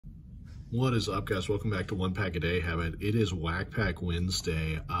What is up, guys? Welcome back to One Pack a Day Habit. It is Whack Pack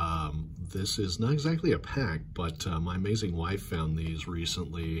Wednesday. This is not exactly a pack, but my amazing wife found these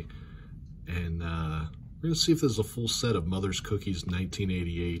recently, and we're going to see if there's a full set of Mother's Cookies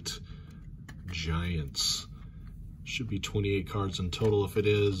 1988 Giants. Should be 28 cards in total. If it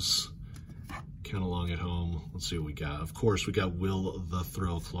is, count along at home. Let's see what we got. Of course, we got Will the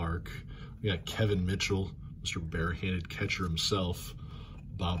Thrill Clark. We got Kevin Mitchell, Mr. Barehanded Catcher himself.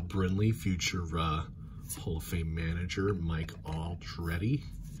 Bob Brinley, future Hall of Fame manager. Mike Aldretti.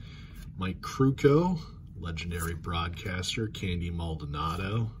 Mike Krukow, legendary broadcaster. Candy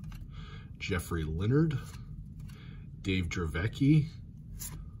Maldonado. Jeffrey Leonard. Dave Dravecky.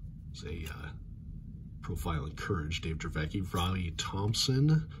 It's a profile in courage. Dave Dravecky. Robbie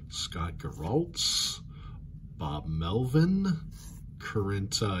Thompson. Scott Geraltz. Bob Melvin.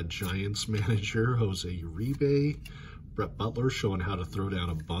 Current Giants manager, Jose Uribe. Brett Butler showing how to throw down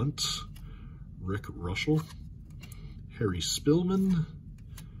a bunt. Rick Russell. Harry Spillman.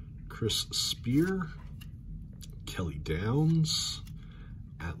 Chris Spear. Kelly Downs.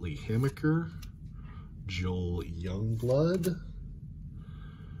 Atlee Hammaker. Joel Youngblood.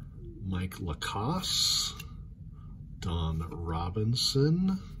 Mike Lacoste. Don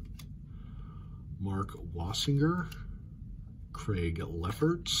Robinson. Mark Wassinger. Craig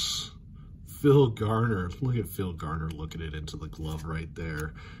Lefferts. Phil Garner. Look at Phil Garner looking it into the glove right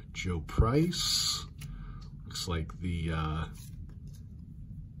there. Joe Price. Looks like the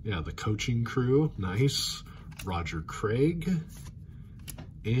coaching crew. Nice. Roger Craig.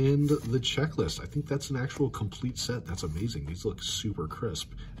 And the checklist. I think that's an actual complete set. That's amazing. These look super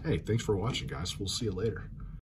crisp. Hey, thanks for watching, guys. We'll see you later.